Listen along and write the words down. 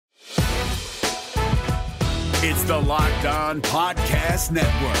It's the Locked On Podcast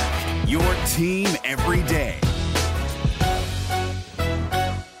Network, your team every day.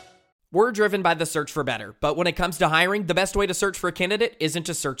 We're driven by the search for better, but when it comes to hiring, the best way to search for a candidate isn't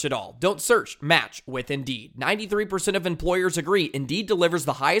to search at all. Don't search, match with Indeed. 93% of employers agree Indeed delivers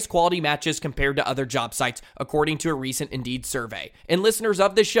the highest quality matches compared to other job sites, according to a recent Indeed survey. And listeners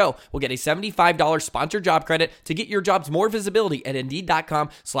of this show will get a $75 sponsored job credit to get your jobs more visibility at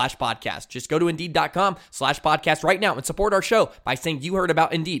Indeed.com/podcast. Just go to Indeed.com/podcast right now and support our show by saying you heard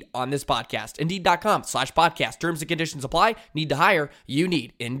about Indeed on this podcast. Indeed.com/podcast. Terms and conditions apply. Need to hire? You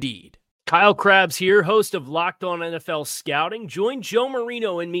need Indeed. Kyle Krabs here, host of Locked On NFL Scouting. Join Joe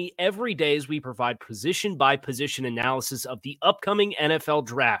Marino and me every day as we provide position-by-position analysis of the upcoming NFL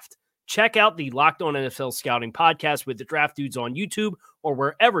Draft. Check out the Locked On NFL Scouting podcast with the Draft Dudes on YouTube or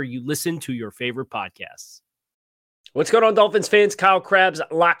wherever you listen to your favorite podcasts. What's going on, Dolphins fans? Kyle Krabs,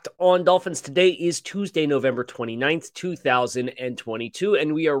 Locked On Dolphins. Today is Tuesday, November 29th, 2022,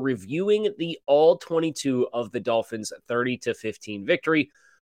 and we are reviewing the All-22 of the Dolphins' 30-15 victory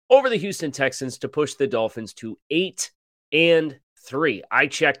over the Houston Texans to push the Dolphins to 8-3. I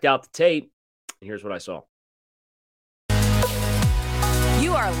checked out the tape, and here's what I saw.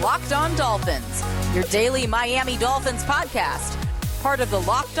 You are Locked On Dolphins, your daily Miami Dolphins podcast, part of the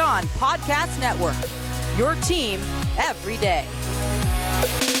Locked On Podcast Network, your team every day.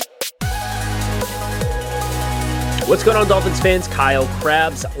 What's going on, Dolphins fans? Kyle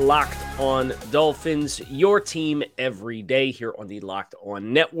Krabs, Locked On Dolphins, your team every day here on the Locked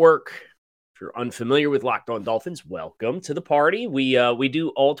On Network. If you're unfamiliar with Locked On Dolphins, welcome to the party. We do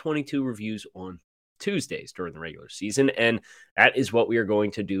all 22 reviews on Tuesdays during the regular season, and that is what we are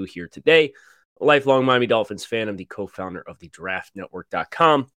going to do here today. A lifelong Miami Dolphins fan. I'm the co-founder of the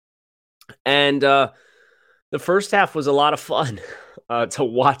draftnetwork.com, and the first half was a lot of fun to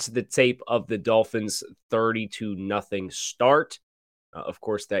watch the tape of the Dolphins' 32-0 start. Of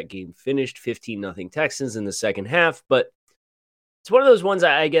course, that game finished 15-0 Texans in the second half, but it's one of those ones,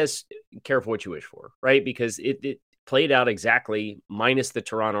 I guess, careful what you wish for, right? Because it played out exactly, minus the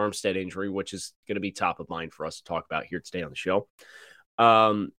Teron Armstead injury, which is going to be top of mind for us to talk about here today on the show.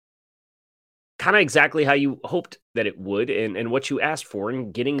 Kind of exactly how you hoped that it would and what you asked for,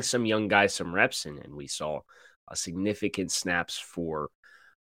 and getting some young guys some reps, and we saw significant snaps for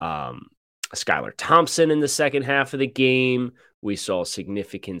Skylar Thompson in the second half of the game. We saw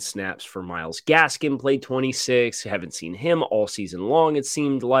significant snaps for Myles Gaskin, played 26. Haven't seen him all season long, it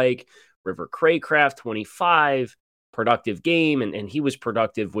seemed like. River Craycraft, 25. Productive game, and he was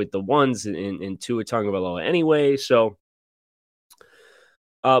productive with the ones in Tua Tagovailoa anyway. So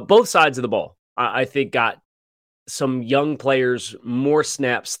both sides of the ball, I think, got some young players more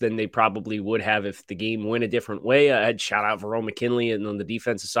snaps than they probably would have if the game went a different way. I had shout out Verone McKinley, and on the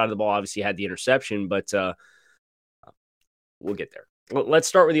defensive side of the ball, obviously had the interception, but we'll get there. Let's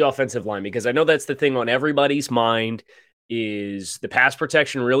start with the offensive line, because I know that's the thing on everybody's mind. Is the pass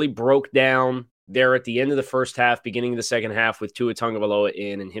protection really broke down there at the end of the first half, beginning of the second half, with Tua Tagovailoa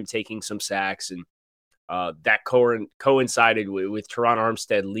in and him taking some sacks, and that coincided with Teron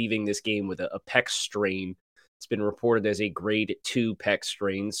Armstead leaving this game with a pec strain. It's been reported as a grade 2 pec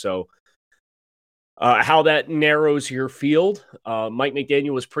strain. So how that narrows your field. Mike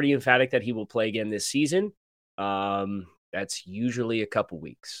McDaniel was pretty emphatic that he will play again this season. That's usually a couple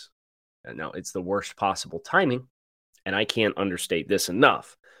weeks. Now, it's the worst possible timing, and I can't understate this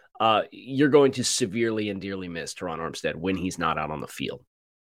enough. You're going to severely and dearly miss Teron Armstead when he's not out on the field.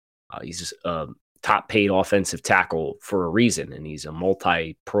 He's a top-paid offensive tackle for a reason, and he's a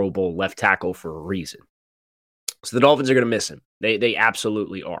multi-Pro Bowl left tackle for a reason. So the Dolphins are going to miss him. They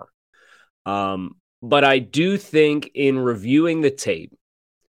absolutely are. But I do think in reviewing the tape,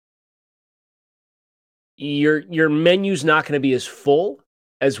 your menu's not going to be as full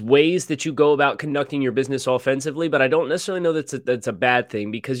as ways that you go about conducting your business offensively, but I don't necessarily know that's a bad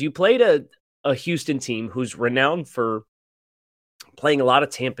thing, because you played a Houston team who's renowned for playing a lot of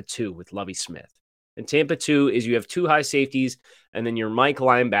Tampa 2 with Lovie Smith. And Tampa 2 is you have two high safeties, and then your Mike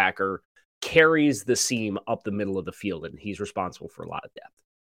linebacker carries the seam up the middle of the field, and he's responsible for a lot of depth.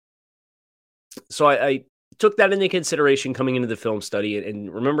 So I took that into consideration coming into the film study,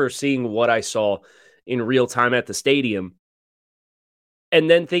 and remember seeing what I saw in real time at the stadium, and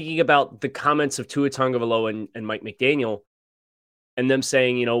then thinking about the comments of Tua Tagovailoa and Mike McDaniel, and them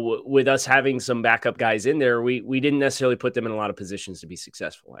saying, you know, with us having some backup guys in there, we didn't necessarily put them in a lot of positions to be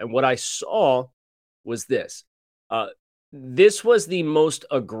successful. And what I saw was this. This was the most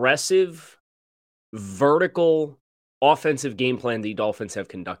aggressive, vertical offensive game plan the Dolphins have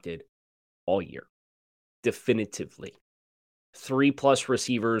conducted all year. Definitively. 3+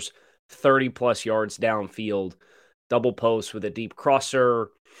 receivers, 30-plus yards downfield, double post with a deep crosser.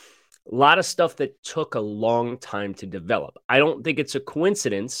 A lot of stuff that took a long time to develop. I don't think it's a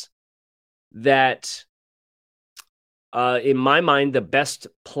coincidence that, in my mind, the best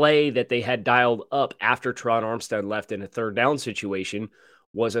play that they had dialed up after Teron Armstead left in a third down situation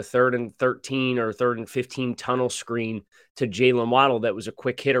was a 3rd and 13 or 3rd and 15 tunnel screen to Jalen Waddle that was a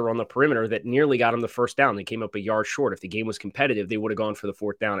quick hitter on the perimeter that nearly got him the first down. They came up a yard short. If the game was competitive, they would have gone for the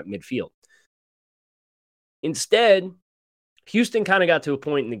 4th down at midfield. Instead, Houston kind of got to a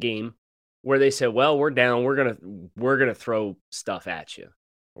point in the game where they said, well, we're down. We're going to throw stuff at you.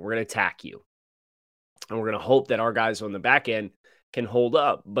 We're going to attack you. And we're going to hope that our guys on the back end can hold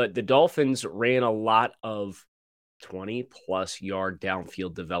up. But the Dolphins ran a lot of 20-plus yard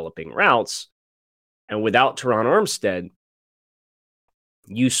downfield developing routes. And without Teron Armstead,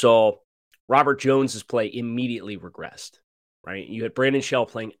 you saw Robert Jones's play immediately regressed, right? You had Brandon Shell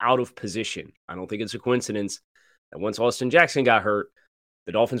playing out of position. I don't think it's a coincidence that once Austin Jackson got hurt,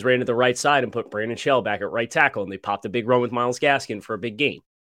 the Dolphins ran to the right side and put Brandon Shell back at right tackle, and they popped a big run with Myles Gaskin for a big game,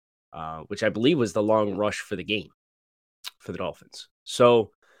 which I believe was the long rush for the game for the Dolphins.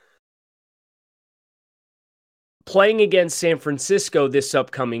 So playing against San Francisco this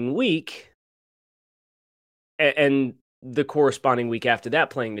upcoming week and the corresponding week after that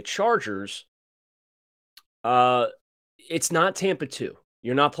playing the Chargers, it's not Tampa 2.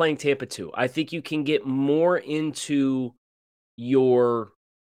 You're not playing Tampa 2. I think you can get more into your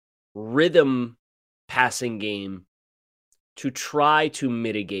rhythm passing game to try to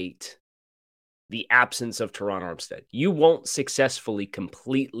mitigate the absence of Teron Armstead. You won't successfully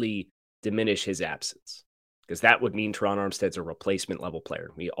completely diminish his absence because that would mean Teron Armstead's a replacement level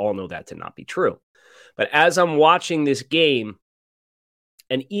player. We all know that to not be true. But as I'm watching this game,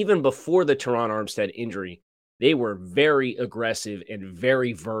 and even before the Teron Armstead injury, they were very aggressive and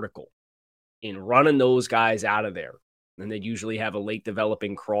very vertical in running those guys out of there. And they'd usually have a late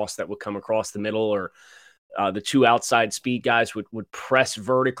developing cross that would come across the middle, or the two outside speed guys would press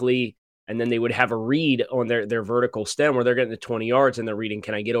vertically, and then they would have a read on their vertical stem where they're getting to 20 yards and they're reading,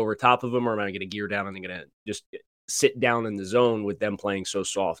 can I get over top of them, or am I going to gear down and I'm going to just sit down in the zone with them playing so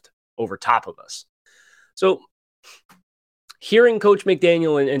soft over top of us? So hearing Coach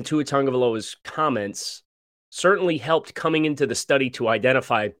McDaniel and Tua Tagovailoa's comments certainly helped coming into the study to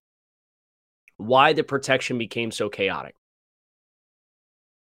identify why the protection became so chaotic.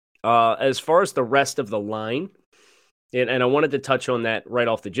 As far as the rest of the line, and I wanted to touch on that right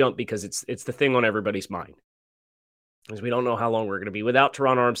off the jump because it's the thing on everybody's mind. Because we don't know how long we're going to be without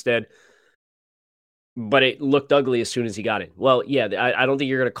Teron Armstead, but it looked ugly as soon as he got in. Well, yeah, I don't think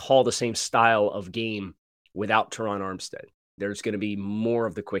you're going to call the same style of game without Teron Armstead. There's going to be more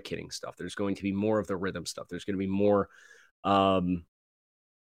of the quick hitting stuff. There's going to be more of the rhythm stuff. There's going to be more 5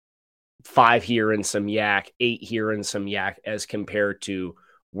 here and some yak, 8 here and some yak, as compared to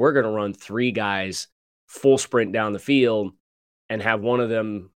we're going to run 3 guys full sprint down the field and have one of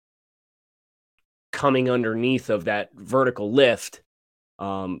them coming underneath of that vertical lift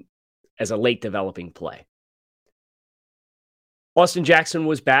as a late developing play. Austin Jackson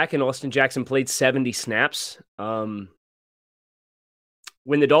was back, and Austin Jackson played 70 snaps.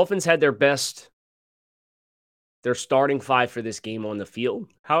 When the Dolphins had their starting 5 for this game on the field,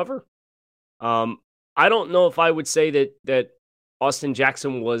 however, I don't know if I would say that Austin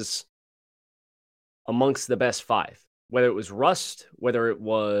Jackson was amongst the best 5. Whether it was rust, whether it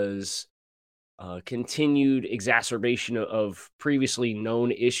was continued exacerbation of previously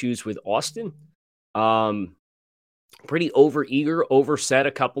known issues with Austin. Pretty overeager, overset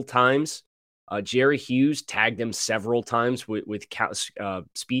a couple times. Jerry Hughes tagged him several times with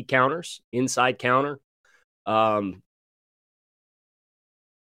speed counters, inside counter. I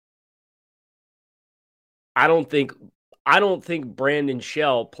don't think Brandon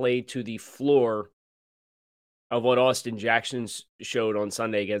Shell played to the floor of what Austin Jackson showed on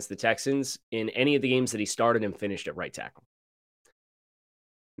Sunday against the Texans in any of the games that he started and finished at right tackle.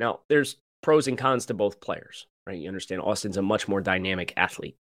 Now, there's pros and cons to both players, right? You understand Austin's a much more dynamic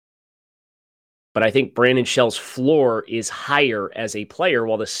athlete. But I think Brandon Shell's floor is higher as a player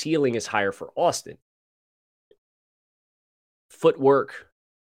while the ceiling is higher for Austin. Footwork,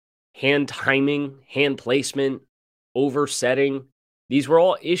 hand timing, hand placement, oversetting. These were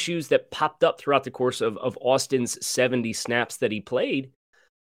all issues that popped up throughout the course of Austin's 70 snaps that he played.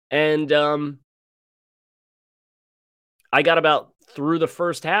 And I got about through the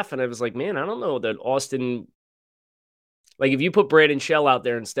first half, and I was like, man, I don't know that Austin... Like, if you put Brandon Shell out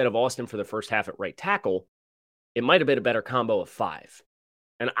there instead of Austin for the first half at right tackle, it might have been a better combo of 5.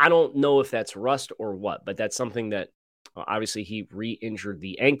 And I don't know if that's rust or what, but that's something that Obviously, he re-injured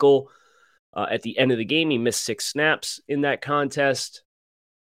the ankle. At the end of the game, he missed 6 snaps in that contest.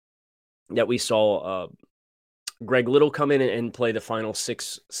 That we saw Greg Little come in and play the final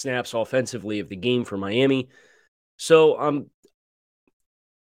 6 snaps offensively of the game for Miami. So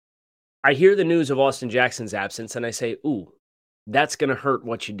I hear the news of Austin Jackson's absence, and I say, ooh, that's going to hurt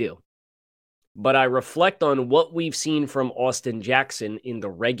what you do. But I reflect on what we've seen from Austin Jackson in the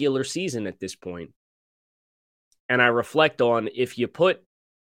regular season at this point. And I reflect on, if you put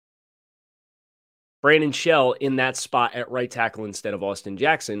Brandon Shell in that spot at right tackle instead of Austin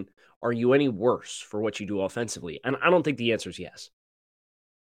Jackson, are you any worse for what you do offensively? And I don't think the answer is yes.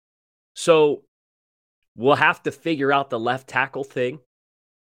 So we'll have to figure out the left tackle thing.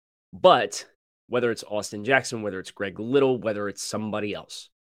 But whether it's Austin Jackson, whether it's Greg Little, whether it's somebody else.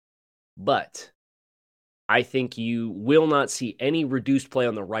 But I think you will not see any reduced play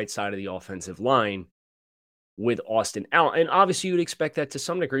on the right side of the offensive line with Austin out. And obviously you'd expect that to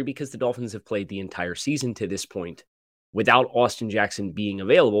some degree because the Dolphins have played the entire season to this point without Austin Jackson being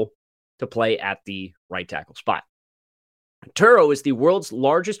available to play at the right tackle spot. Turo is the world's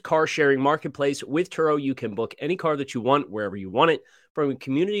largest car sharing marketplace. With Turo, you can book any car that you want, wherever you want it, from a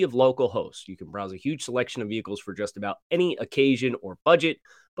community of local hosts. You can browse a huge selection of vehicles for just about any occasion or budget.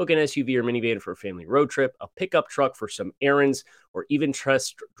 Book an SUV or minivan for a family road trip, a pickup truck for some errands, or even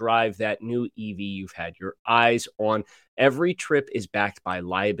test drive that new EV you've had your eyes on. Every trip is backed by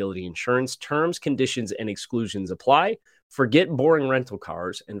liability insurance. Terms, conditions, and exclusions apply. Forget boring rental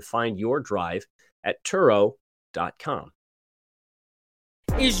cars and find your drive at Turo.com.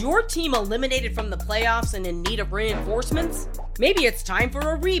 Is your team eliminated from the playoffs and in need of reinforcements? Maybe it's time for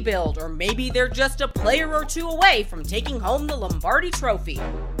a rebuild, or maybe they're just a player or two away from taking home the Lombardi Trophy.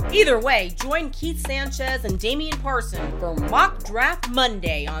 Either way, join Keith Sanchez and Damian Parson for Mock Draft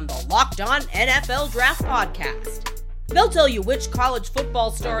Monday on the Locked On NFL Draft Podcast. They'll tell you which college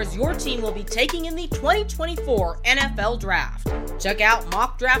football stars your team will be taking in the 2024 NFL Draft. Check out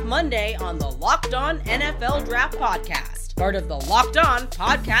Mock Draft Monday on the Locked On NFL Draft Podcast, part of the Locked On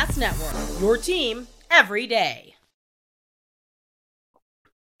Podcast Network, your team every day.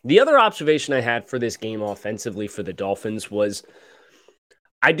 The other observation I had for this game offensively for the Dolphins was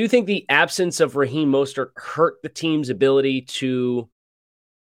I do think the absence of Raheem Mostert hurt the team's ability to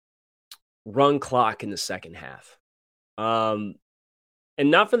run clock in the second half. And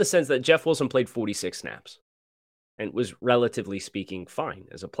not for the sense that Jeff Wilson played 46 snaps and was relatively speaking fine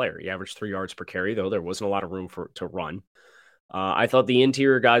as a player. He averaged 3 yards per carry, though there wasn't a lot of room to run. I thought the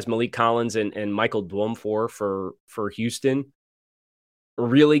interior guys, Malik Collins and Michael Dwumfor for Houston,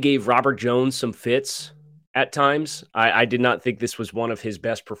 really gave Robert Jones some fits at times. I did not think this was one of his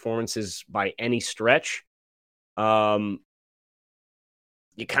best performances by any stretch.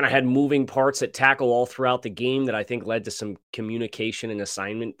 You kind of had moving parts at tackle all throughout the game that I think led to some communication and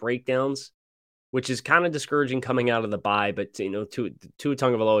assignment breakdowns, which is kind of discouraging coming out of the bye. But, Tua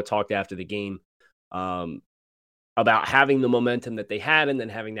Tagovailoa talked after the game about having the momentum that they had and then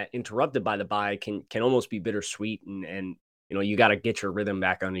having that interrupted by the bye can almost be bittersweet. And you got to get your rhythm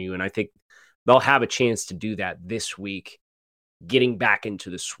back under you. And I think they'll have a chance to do that this week, getting back into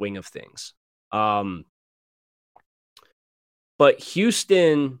the swing of things. But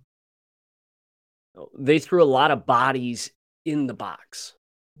Houston, they threw a lot of bodies in the box.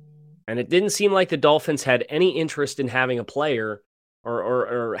 And it didn't seem like the Dolphins had any interest in having a player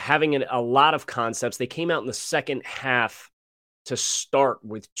or having a lot of concepts. They came out in the second half to start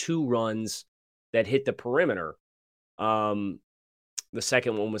with 2 runs that hit the perimeter. The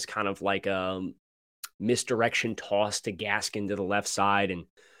second one was kind of like a misdirection toss to Gaskin to the left side. And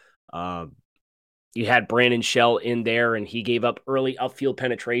you had Brandon Shell in there, and he gave up early upfield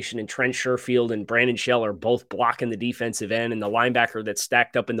penetration, and Trent Sherfield and Brandon Shell are both blocking the defensive end, and the linebacker that's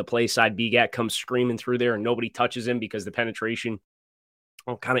stacked up in the play side, BGAT, comes screaming through there, and nobody touches him because the penetration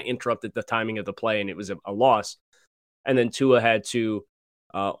kind of interrupted the timing of the play, and it was a loss. And then Tua had to,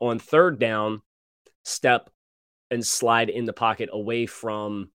 on third down, step and slide in the pocket away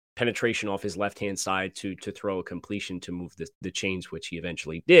from penetration off his left-hand side to throw a completion to move the chains, which he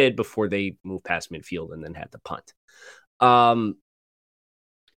eventually did before they moved past midfield and then had the punt. But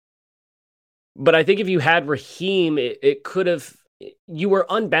I think if you had Raheem, it could have, you were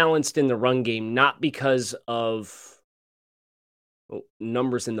unbalanced in the run game, not because of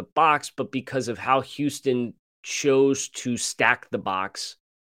numbers in the box, but because of how Houston chose to stack the box,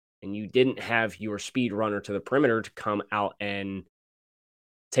 and you didn't have your speed runner to the perimeter to come out and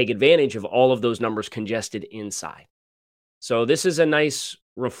take advantage of all of those numbers congested inside. So this is a nice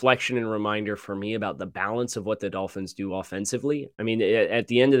reflection and reminder for me about the balance of what the Dolphins do offensively. I mean, at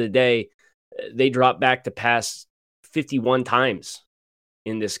the end of the day, they drop back to pass 51 times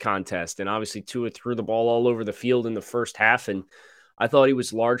in this contest. And obviously Tua threw the ball all over the field in the first half. And I thought he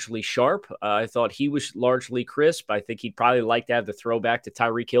was largely sharp. I thought he was largely crisp. I think he'd probably like to have the throwback to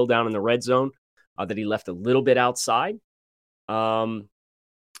Tyreek Hill down in the red zone that he left a little bit outside.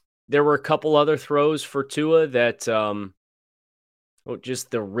 There were a couple other throws for Tua that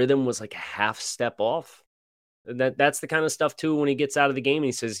just the rhythm was like a half step off. That's the kind of stuff, too, when he gets out of the game and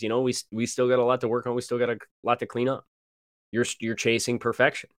he says, we still got a lot to work on. We still got a lot to clean up. You're chasing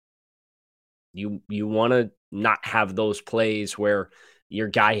perfection. You want to not have those plays where your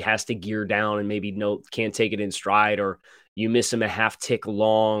guy has to gear down and maybe can't take it in stride, or you miss him a half tick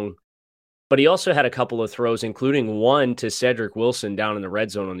long. But he also had a couple of throws, including one to Cedric Wilson down in the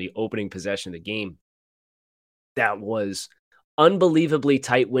red zone on the opening possession of the game. That was unbelievably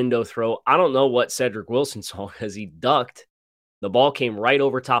tight window throw. I don't know what Cedric Wilson saw because he ducked. The ball came right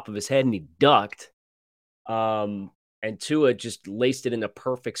over top of his head and he ducked. And Tua just laced it in the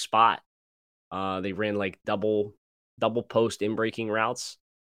perfect spot. They ran like double post in breaking routes.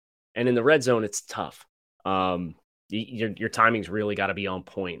 And in the red zone, it's tough. Your timing's really got to be on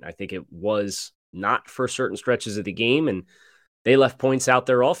point. I think it was not for certain stretches of the game, and they left points out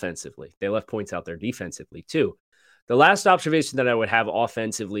there offensively. They left points out there defensively too. The last observation that I would have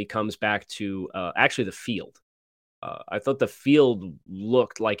offensively comes back to actually the field. I thought the field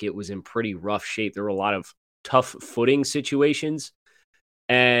looked like it was in pretty rough shape. There were a lot of tough footing situations,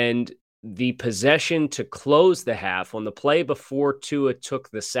 and the possession to close the half on the play before Tua took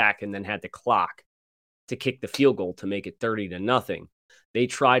the sack and then had the clock to kick the field goal to make it 30-0. They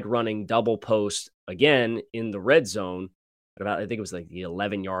tried running double post again in the red zone at about, I think it was like the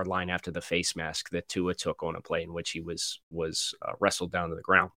 11-yard line after the face mask that Tua took on a play in which he was wrestled down to the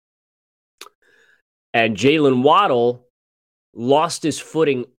ground. And Jalen Waddle lost his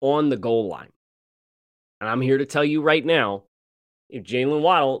footing on the goal line. And I'm here to tell you right now, if Jalen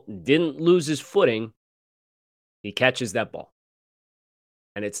Waddle didn't lose his footing, he catches that ball.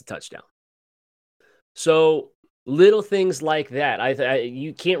 And it's a touchdown. So little things like that.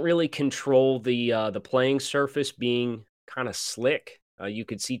 You can't really control the playing surface being kind of slick. You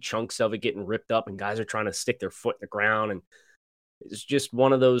could see chunks of it getting ripped up, and guys are trying to stick their foot in the ground. And it's just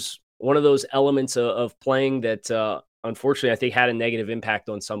one of those elements of playing that, unfortunately, I think had a negative impact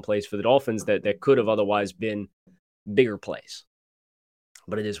on some plays for the Dolphins that could have otherwise been bigger plays.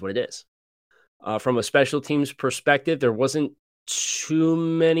 But it is what it is. From a special teams perspective, there wasn't too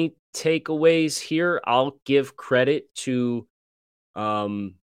many takeaways here. I'll give credit to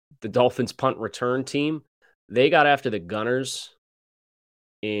the Dolphins punt return team. They got after the Gunners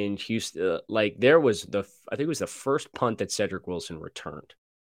in Houston. There was I think it was the first punt that Cedric Wilson returned.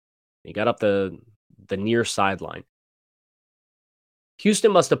 He got up the near sideline.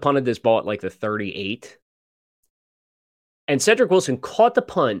 Houston must have punted this ball at like the 38. And Cedric Wilson caught the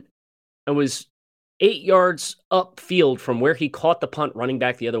punt and was 8 yards upfield from where he caught the punt running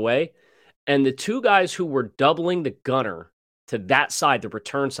back the other way. And the two guys who were doubling the gunner to that side, the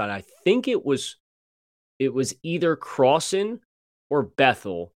return side, I think it was either Crossan or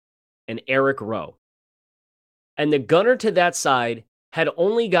Bethel and Eric Rowe. And the gunner to that side had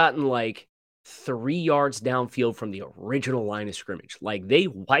only gotten like 3 yards downfield from the original line of scrimmage. Like, they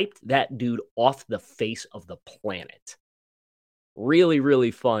wiped that dude off the face of the planet. Really,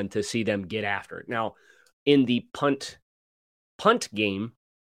 really fun to see them get after it. Now, in the punt game,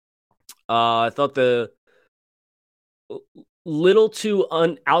 I thought the little too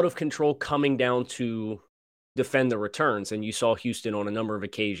out of control coming down to defend the returns. And you saw Houston on a number of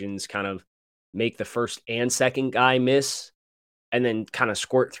occasions kind of make the first and second guy miss and then kind of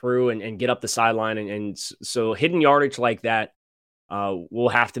squirt through and get up the sideline. And so hidden yardage like that, we'll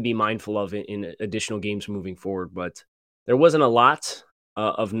have to be mindful of in additional games moving forward. But there wasn't a lot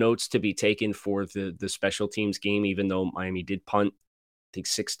of notes to be taken for the special teams game, even though Miami did punt, I think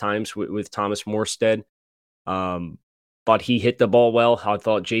 6 times with Thomas Morstead. But he hit the ball well. I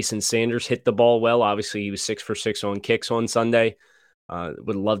thought Jason Sanders hit the ball well. Obviously, he was 6 for 6 on kicks on Sunday.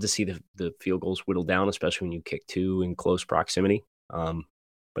 Would love to see the field goals whittled down, especially when you kick 2 in close proximity.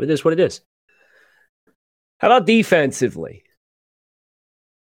 But it is what it is. How about defensively?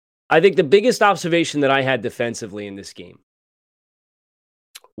 I think the biggest observation that I had defensively in this game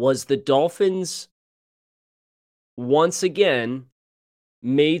was the Dolphins once again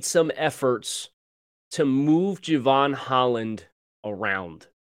made some efforts to move Javon Holland around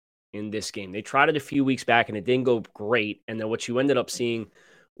in this game. They tried it a few weeks back and it didn't go great. And then what you ended up seeing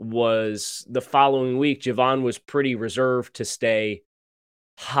was the following week, Javon was pretty reserved to stay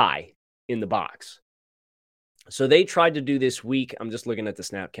high in the box. So they tried to do this week. I'm just looking at the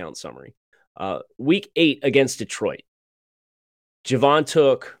snap count summary. Week 8 against Detroit, Javon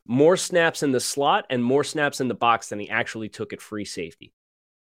took more snaps in the slot and more snaps in the box than he actually took at free safety.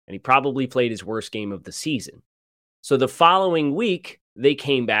 And he probably played his worst game of the season. So the following week, they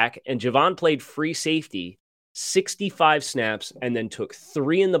came back and Javon played free safety 65 snaps and then took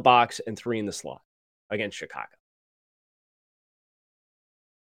 3 in the box and 3 in the slot against Chicago.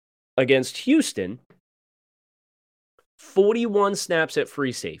 Against Houston, 41 snaps at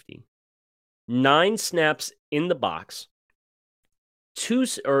free safety, 9 snaps in the box, two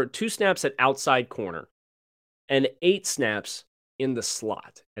snaps at outside corner, and 8 snaps in the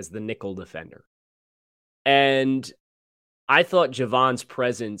slot as the nickel defender. And I thought Javon's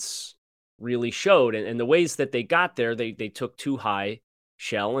presence really showed. And the ways that they got there, they took 2 high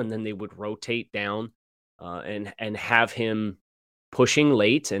shell, and then they would rotate down and have him pushing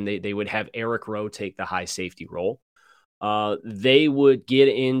late, and they would have Eric Rowe take the high safety role. They would get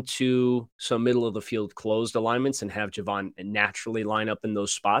into some middle of the field closed alignments and have Javon naturally line up in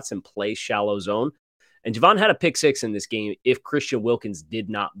those spots and play shallow zone. And Javon had a pick 6 in this game if Christian Wilkins did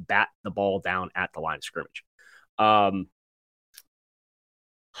not bat the ball down at the line of scrimmage.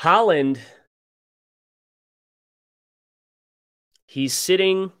 Holland, he's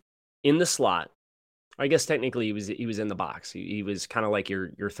sitting in the slot. I guess technically he was in the box. He was kind of like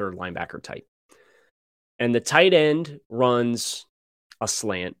your third linebacker type. And the tight end runs a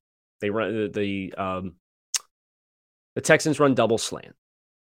slant. They run the Texans run double slant.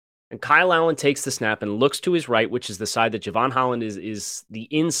 And Kyle Allen takes the snap and looks to his right, which is the side that Javon Holland is the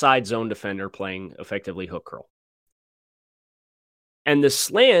inside zone defender playing effectively hook curl. And the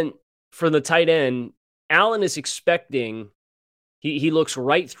slant for the tight end, Allen is expecting, he looks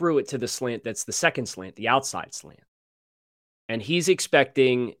right through it to the slant that's the second slant, the outside slant. And he's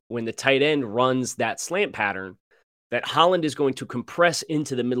expecting when the tight end runs that slant pattern that Holland is going to compress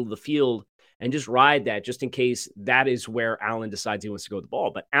into the middle of the field and just ride that just in case that is where Allen decides he wants to go with the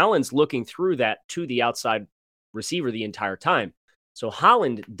ball. But Allen's looking through that to the outside receiver the entire time. So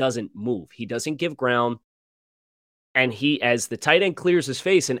Holland doesn't move. He doesn't give ground. And as the tight end clears his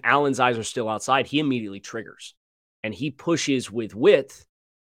face and Allen's eyes are still outside, he immediately triggers. And he pushes with width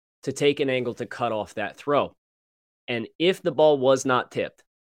to take an angle to cut off that throw. And if the ball was not tipped,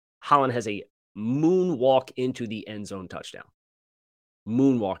 Holland has a moonwalk into the end zone touchdown.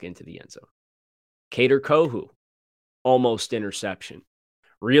 Moonwalk into the end zone. Kader Kohu, almost interception.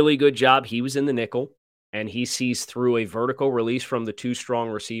 Really good job. He was in the nickel, and he sees through a vertical release from the 2-strong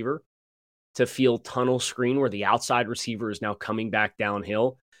receiver to field tunnel screen where the outside receiver is now coming back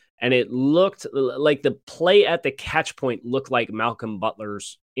downhill. And it looked like the play at the catch point looked like Malcolm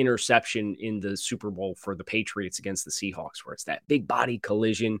Butler's interception in the Super Bowl for the Patriots against the Seahawks, where it's that big body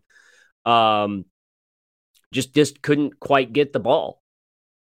collision. Just couldn't quite get the ball.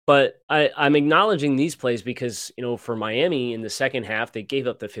 But I'm acknowledging these plays because, for Miami in the second half, they gave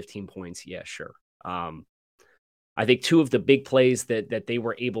up the 15 points. Yeah, sure. I think 2 of the big plays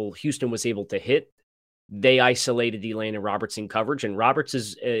that Houston was able to hit, they isolated Elaine and Robertson coverage. And Roberts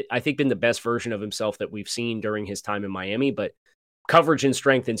has, I think, been the best version of himself that we've seen during his time in Miami. But coverage and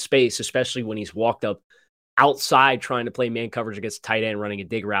strength in space, especially when he's walked up outside trying to play man coverage against a tight end running a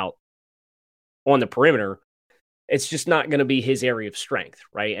dig route on the perimeter, it's just not going to be his area of strength,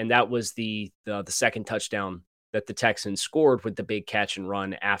 right? And that was the second touchdown that the Texans scored with the big catch and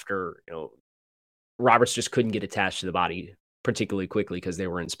run after, Roberts just couldn't get attached to the body particularly quickly because they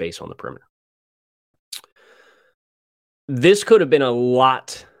were in space on the perimeter. This could have been a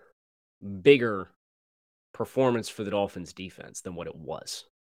lot bigger performance for the Dolphins defense than what it was.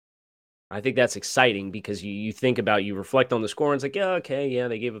 I think that's exciting because you think about, you reflect on the score and it's like,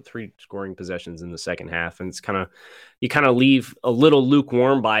 they gave up 3 scoring possessions in the second half. And it's you kind of leave a little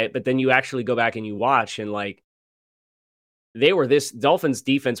lukewarm by it, but then you actually go back and you watch and Dolphins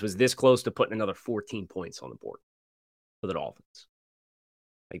defense was this close to putting another 14 points on the board for the Dolphins.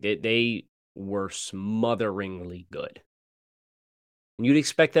 They were smotheringly good. And you'd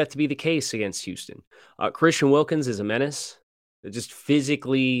expect that to be the case against Houston. Christian Wilkins is a menace. They're just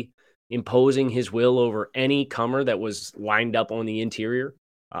physically imposing his will over any comer that was lined up on the interior.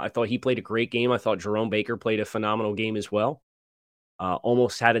 I thought he played a great game. I thought Jerome Baker played a phenomenal game as well.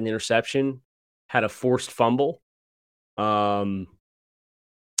 Almost had an interception, had a forced fumble on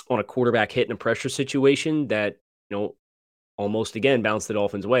a quarterback hit in a pressure situation that, almost again bounced the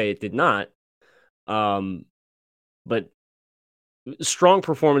Dolphins' way. It did not. But strong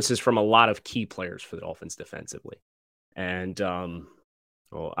performances from a lot of key players for the Dolphins defensively. And I'm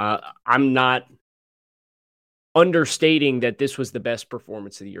not understating that this was the best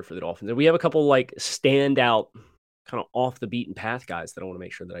performance of the year for the Dolphins. And we have a couple standout kind of off the beaten path guys that I want to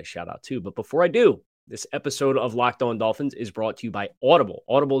make sure that I shout out too. But before I do, this episode of Locked On Dolphins is brought to you by Audible.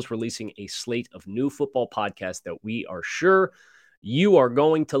 Audible is releasing a slate of new football podcasts that we are sure you are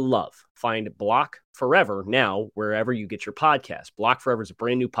going to love. Find Block Forever now wherever you get your podcast. Block Forever is a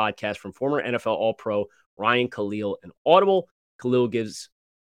brand new podcast from former NFL All-Pro Ryan Khalil and Audible. Khalil gives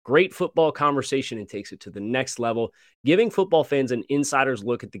great football conversation and takes it to the next level, giving football fans an insider's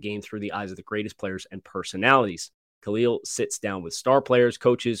look at the game through the eyes of the greatest players and personalities. Khalil sits down with star players,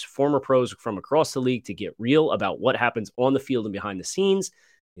 coaches, former pros from across the league to get real about what happens on the field and behind the scenes,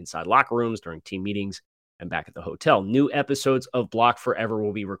 inside locker rooms, during team meetings, and back at the hotel. New episodes of Block Forever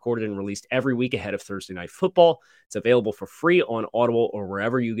will be recorded and released every week ahead of Thursday Night Football. It's available for free on Audible or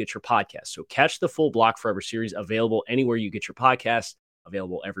wherever you get your podcasts. So catch the full Block Forever series, available anywhere you get your podcasts,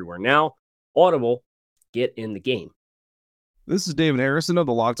 available everywhere now. Audible, get in the game. This is David Harrison of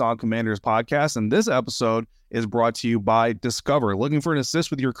the Locked On Commanders podcast, and this episode is brought to you by Discover. Looking for an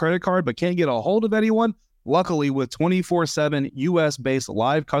assist with your credit card but can't get a hold of anyone? Luckily, with 24/7 U.S.-based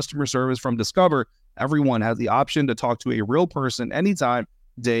live customer service from Discover, everyone has the option to talk to a real person anytime,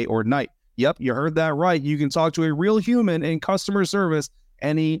 day or night. Yep, you heard that right. You can talk to a real human in customer service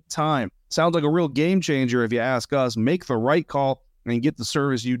anytime. Sounds like a real game changer if you ask us. Make the right call and get the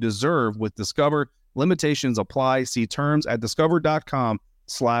service you deserve with Discover. Limitations apply. See terms at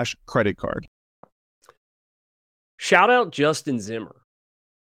discover.com/creditcard. Shout out Justin Zimmer.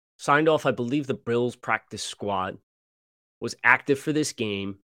 Signed off, I believe, the Bills practice squad. Was active for this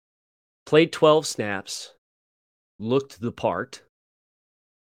game. Played 12 snaps. Looked the part.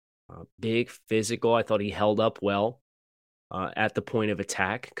 Big, physical. I thought he held up well at the point of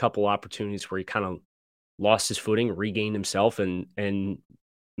attack. A couple opportunities where he kind of lost his footing, regained himself, and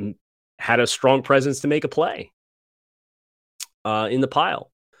had a strong presence to make a play in the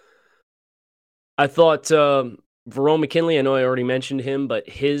pile. I thought Verone McKinley, I know I already mentioned him, but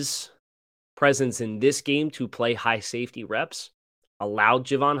his presence in this game to play high safety reps allowed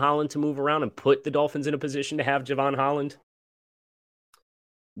Javon Holland to move around and put the Dolphins in a position to have Javon Holland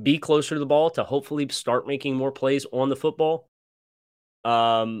be closer to the ball to hopefully start making more plays on the football.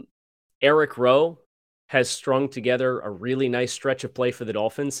 Eric Rowe has strung together a really nice stretch of play for the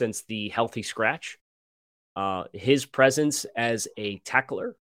Dolphins since the healthy scratch. His presence as a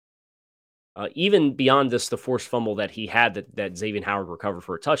tackler, even beyond this, the forced fumble that he had that Xavier Howard recovered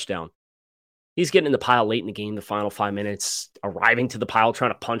for a touchdown, he's getting in the pile late in the game, the final 5 minutes, arriving to the pile,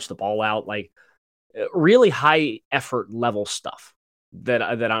 trying to punch the ball out, like really high effort level stuff that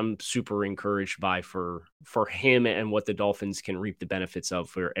I'm super encouraged by for him and what the Dolphins can reap the benefits of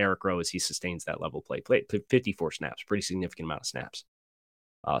for Eric Rowe as he sustains that level of play. Played 54 snaps, pretty significant amount of snaps.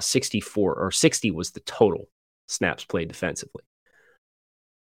 60 was the total snaps played defensively.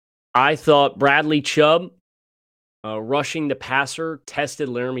 I thought Bradley Chubb, rushing the passer, tested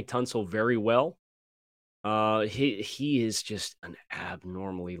Laramie Tunsil very well. He is just an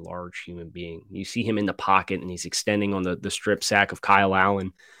abnormally large human being. You see him in the pocket and he's extending on the strip sack of Kyle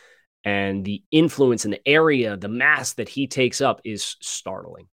Allen, and the influence in the area, the mass that he takes up is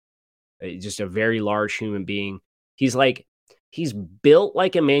startling. Just a very large human being. He's built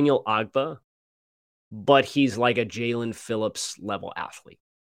like Emmanuel Ogbah, but he's like a Jalen Phillips level athlete.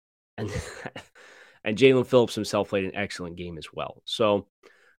 And Jalen Phillips himself played an excellent game as well. So,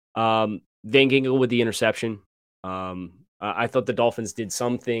 Van Ginkel with the interception. I thought the Dolphins did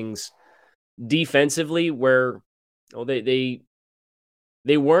some things defensively where they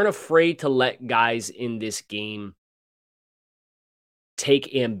weren't afraid to let guys in this game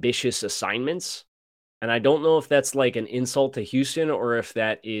take ambitious assignments. And I don't know if that's like an insult to Houston or if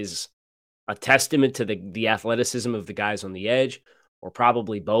that is a testament to the athleticism of the guys on the edge, or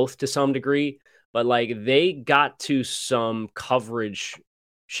probably both to some degree. But like they got to some coverage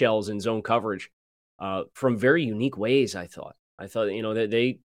shells and zone coverage from very unique ways. I thought, that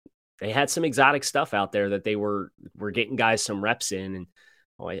they had some exotic stuff out there that they were getting guys some reps in. And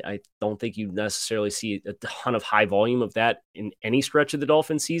I don't think you necessarily see a ton of high volume of that in any stretch of the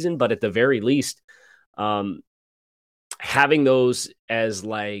Dolphins season, but at the very least, having those as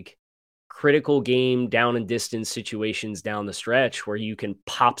like critical game down and distance situations down the stretch where you can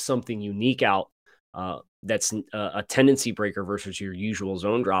pop something unique out that's a tendency breaker versus your usual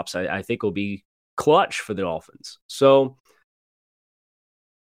zone drops, I think will be clutch for the Dolphins. So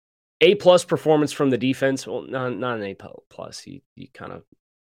A+ performance from the defense. Well, not an A+. He kind of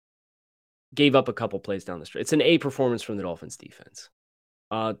gave up a couple plays down the stretch. It's an A performance from the Dolphins defense.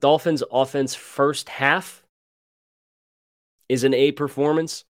 Dolphins offense first half is an A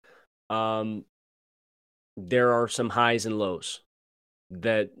performance. There are some highs and lows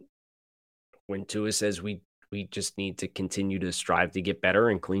that when Tua says we We just need to continue to strive to get better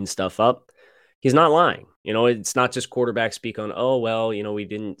and clean stuff up. He's not lying. It's not just quarterback speak on, we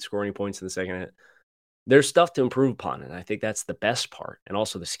didn't score any points in the second half. There's stuff to improve upon, and I think that's the best part and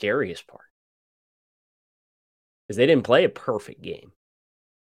also the scariest part. Because they didn't play a perfect game.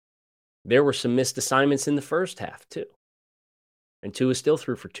 There were some missed assignments in the first half, too. And Tua still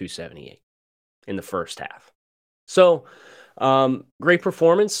threw for 278 in the first half. So, great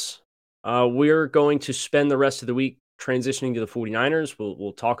performance. We're going to spend the rest of the week transitioning to the 49ers.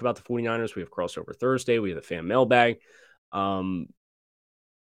 We'll talk about the 49ers. We have crossover Thursday. We have the fan mailbag.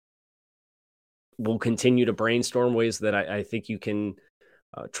 We'll continue to brainstorm ways that I think you can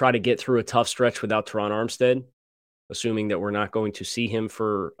try to get through a tough stretch without Teron Armstead, assuming that we're not going to see him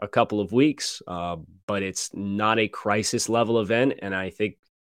for a couple of weeks. But it's not a crisis level event. And I think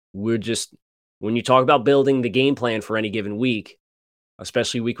when you talk about building the game plan for any given week,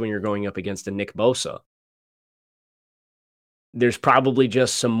 especially a week when you're going up against a Nick Bosa, there's probably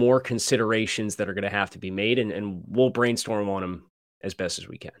just some more considerations that are going to have to be made, and we'll brainstorm on them as best as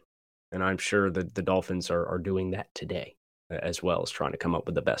we can. And I'm sure that the Dolphins are doing that today, as well as trying to come up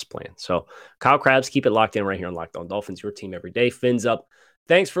with the best plan. So, Kyle Krabs, keep it locked in right here on Locked On Dolphins, your team every day. Fins up.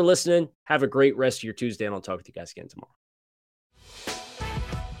 Thanks for listening. Have a great rest of your Tuesday, and I'll talk with you guys again tomorrow.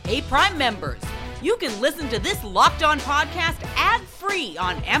 Hey, Prime members, you can listen to this Locked On podcast ad-free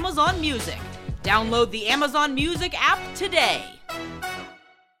on Amazon Music. Download the Amazon Music app today.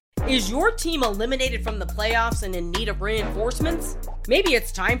 Is your team eliminated from the playoffs and in need of reinforcements? Maybe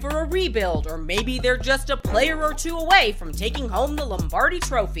it's time for a rebuild, or maybe they're just a player or two away from taking home the Lombardi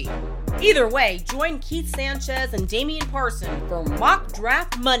Trophy. Either way, join Keith Sanchez and Damian Parson for Mock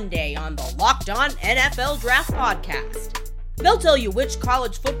Draft Monday on the Locked On NFL Draft Podcast. They'll tell you which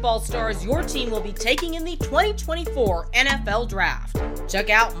college football stars your team will be taking in the 2024 NFL Draft. Check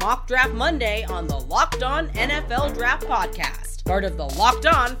out Mock Draft Monday on the Locked On NFL Draft Podcast, part of the Locked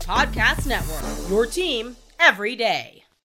On Podcast Network, your team every day.